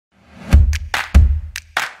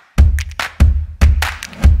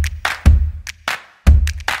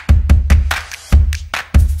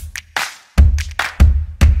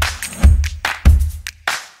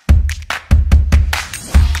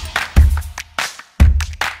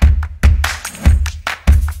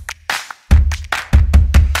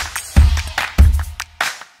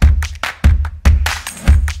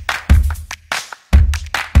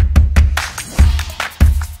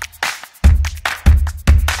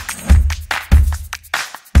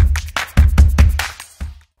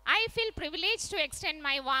privilege to extend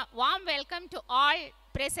my warm welcome to all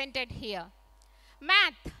presented here.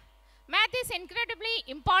 Math. Math is incredibly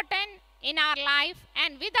important in our life,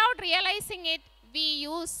 and without realizing it, we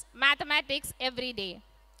use mathematics every day.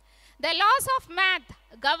 The laws of math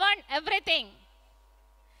govern everything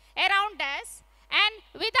around us, and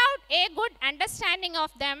without a good understanding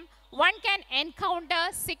of them, one can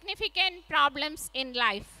encounter significant problems in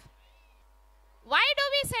life. Why do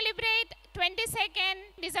we celebrate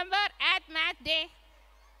 22nd December at Math Day?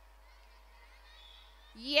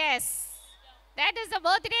 Yes, that is the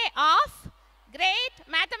birthday of great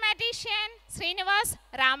mathematician Srinivas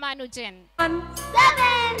Ramanujan.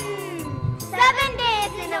 7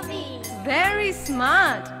 days in a week. Very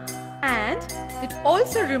smart. And it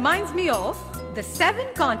also reminds me of the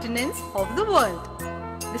 7 continents of the world.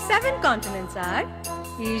 The 7 continents are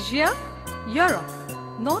Asia, Europe,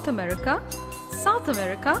 North America, South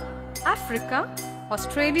America, Africa,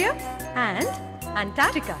 Australia and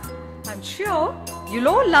Antarctica. I'm sure you'll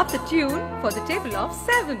all love the tune for the table of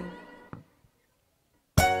 7.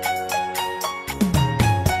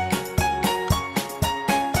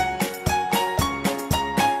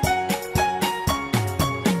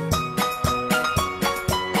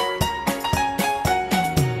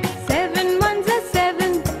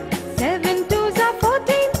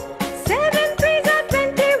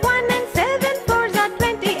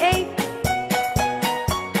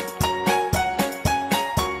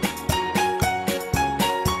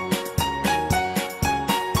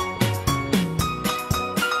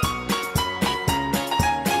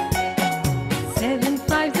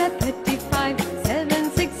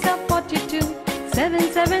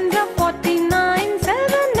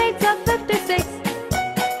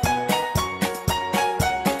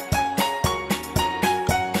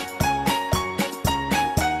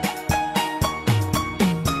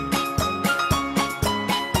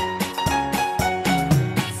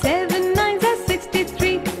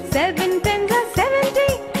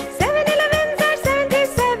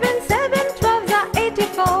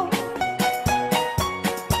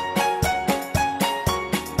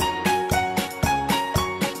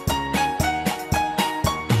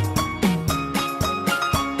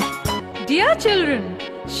 Dear children,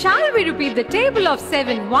 shall we repeat the table of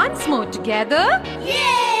 7 once more together?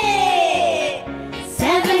 Yay!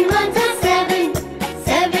 7 ones are 7,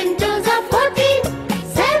 7 twos are 14,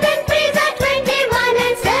 7 threes are 21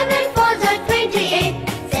 and 7 fours are 28,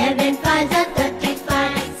 7 fives are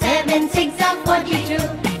 35, 7 sixes are 42,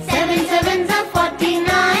 7 sevens are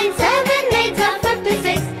 49, 7 eights are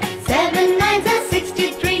 56, 7 nines are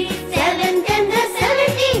 63, 7 tens are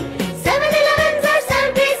 70, 7 elevens are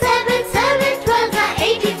 77, 7 twelves are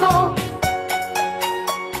 84.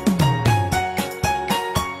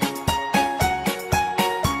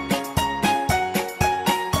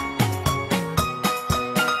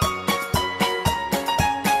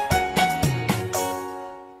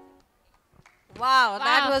 Wow,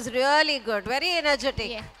 that was really good. Very energetic.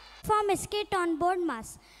 Yeah. Form a skit on board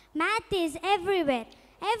mass. Math is everywhere.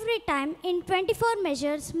 Every time in 24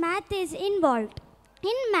 measures, math is involved.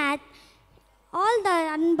 In math, all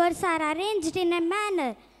the numbers are arranged in a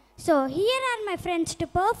manner. So here are my friends to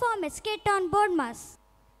perform a skit on board mass.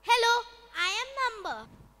 Hello, I am number.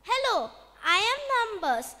 Hello, I am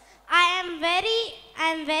numbers. I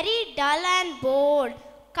am very dull and bored.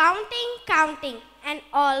 Counting, and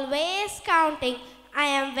always counting. I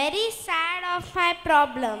am very sad of my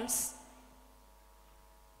problems.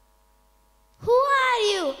 Who are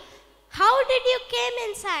you? How did you came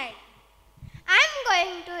inside? I'm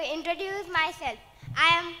going to introduce myself. I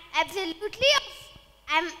am absolutely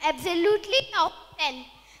of 10.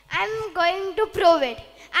 I'm going to prove it.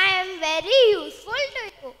 I am very useful to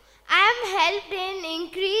you. I am helped in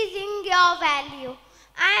increasing your value.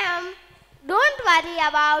 Don't worry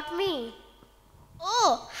about me.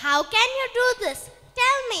 Oh, how can you do this?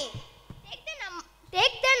 Tell me.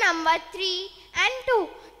 Take the number 3 and 2.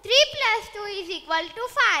 3 plus 2 is equal to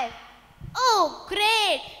 5. Oh,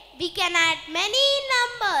 great. We can add many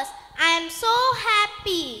numbers. I am so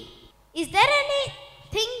happy. Is there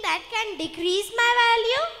anything that can decrease my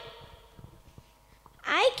value?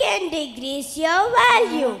 I can decrease your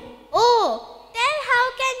value. Oh, then how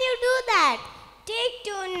can you do that? Take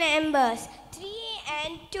 2 numbers, 3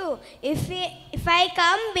 and 2. If I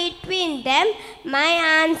come between them, my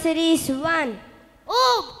answer is 1.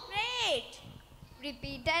 Oh, great.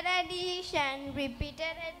 Repeated addition.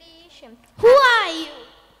 Who are you?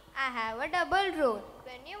 I have a double rule.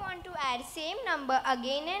 When you want to add same number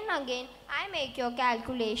again and again, I make your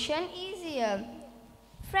calculation easier.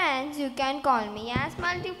 Friends, you can call me as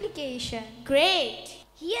multiplication. Great.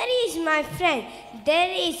 Here is my friend.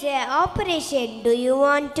 There is an operation. Do you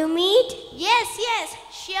want to meet? Yes,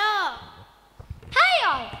 sure. Hi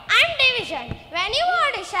all, I'm Division. When you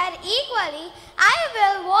want to share equally, I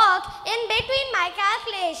will walk in between my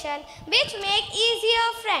calculation, which make easier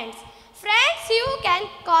friends. Friends, you can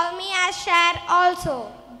call me as share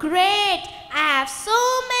also. Great. I have so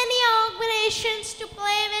many operations to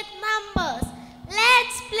play with numbers.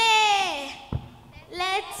 Let's play.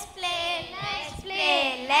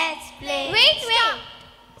 Wait.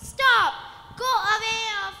 Stop. Go away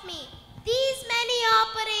of me. These many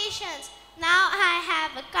operations. Now I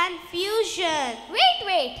have a confusion.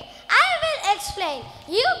 Wait. I will explain.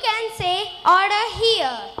 You can say order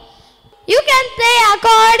here. You can play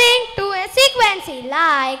according to a sequence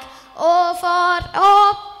like O for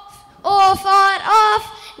off,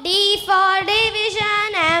 D for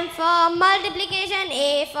division, M for multiplication,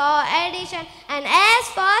 A for addition, and S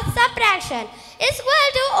for subtraction is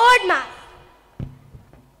equal to odd mass.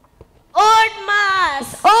 Odd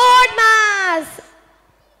mass.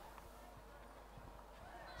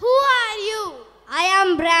 Who are you? I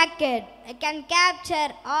am bracket. I can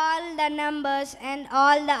capture all the numbers and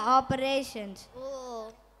all the operations.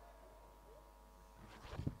 Oh.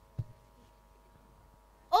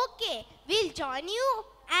 Okay, we'll join you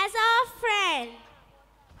as our friend.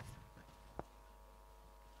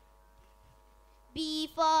 B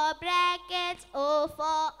for brackets, O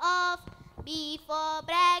for off. B for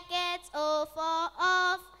brackets, O for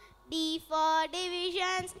off. D for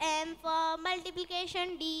divisions, M for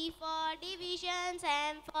multiplication. D for divisions,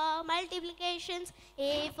 M for multiplications.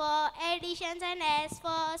 A for additions and S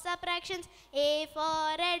for subtractions. A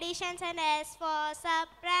for additions and S for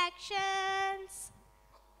subtractions.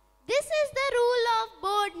 This is the rule of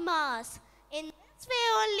board mass. In this way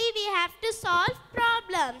only we have to solve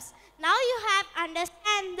problems. Now you have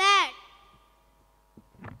understand that.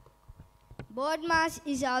 Board mass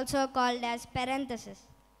is also called as parenthesis.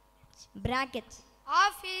 Brackets.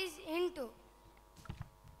 Off is into.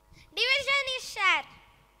 Division is share.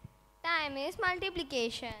 Time is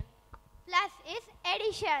multiplication. Plus is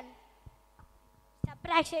addition.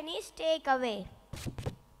 Subtraction is take away.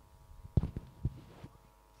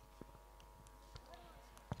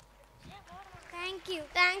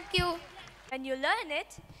 Thank you. When you learn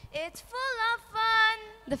it, it's full of fun.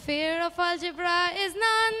 The fear of algebra is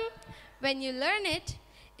none. When you learn it,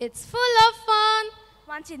 it's full of fun.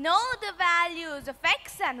 Once you know the values of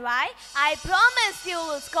x and y, I promise you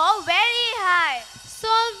will score very high.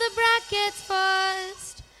 Solve the brackets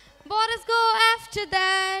first. Borders go after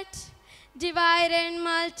that. Divide and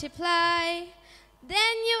multiply.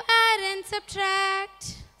 Then you add and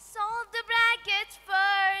subtract. Solve the brackets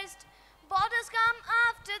first. Borders come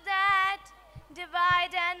after that.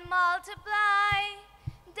 Divide and multiply.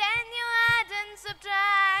 Then you add and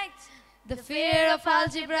subtract. The fear of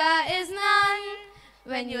algebra is none.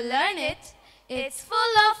 When you learn it, it's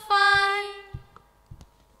full of fun.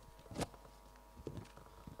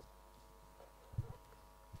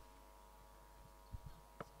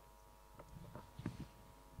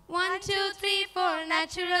 One, two, three, four,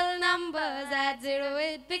 natural numbers. Add zero,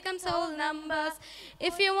 it becomes whole numbers.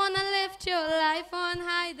 If you wanna lift your life on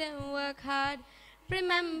high, then work hard.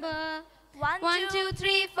 Remember. One, two,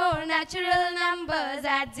 three, four, natural numbers.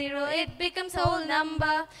 Add zero, it becomes whole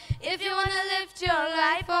number. If you wanna lift your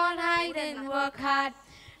life on high, then work hard.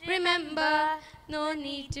 Remember, no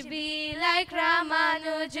need to be like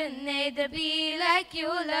Ramanujan, neither be like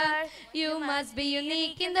Euler. You must be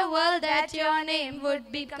unique in the world that your name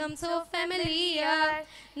would become so familiar.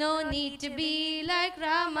 No need to be like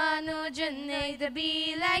Ramanujan, neither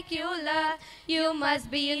be like Euler. You must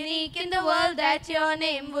be unique in the world that your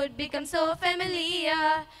name would become so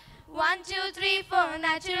familiar. 1, 2, 3, 4,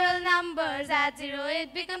 natural numbers. Add zero,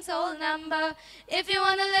 it becomes whole number. If you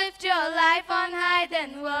want to lift your life on high,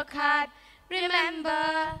 then work hard.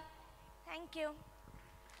 Remember. Thank you.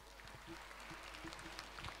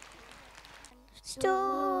 Two,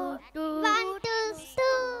 1, 2,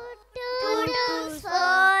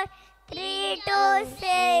 4, 3, 2,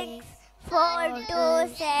 6, 4, 2,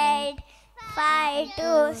 8, 5,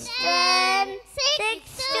 2, 10,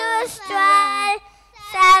 6, 2, 12,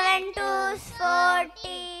 7, 2,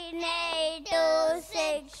 14, 8, 2,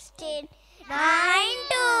 16, 9,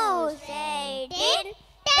 2, 18,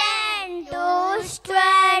 10, 2,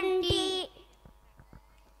 20.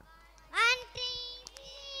 1,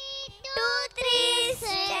 2, 3,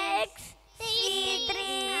 6, 3,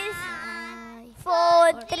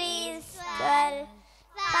 4, 3, 12,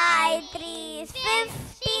 5, 3,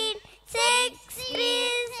 15, 6,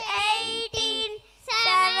 3, 18,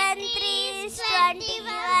 7, 3,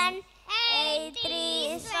 21, 8,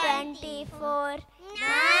 3, 24.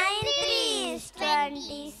 9 3s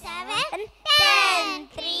 27. 10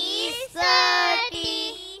 3s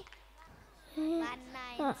 30. 1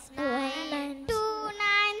 9's 9. 2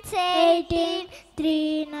 9's 18.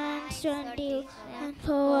 3 9's 20.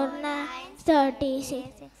 4 9's 36.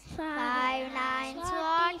 5 9's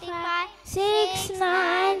 45. 6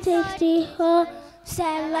 9's 64.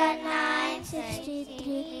 7 9's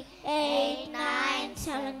 63. 8 9's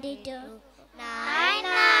 72. 9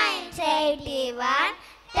 9's 81.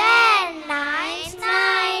 10 9's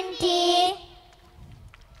 90.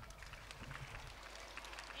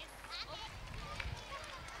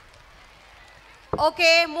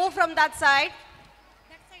 Okay, move from that side.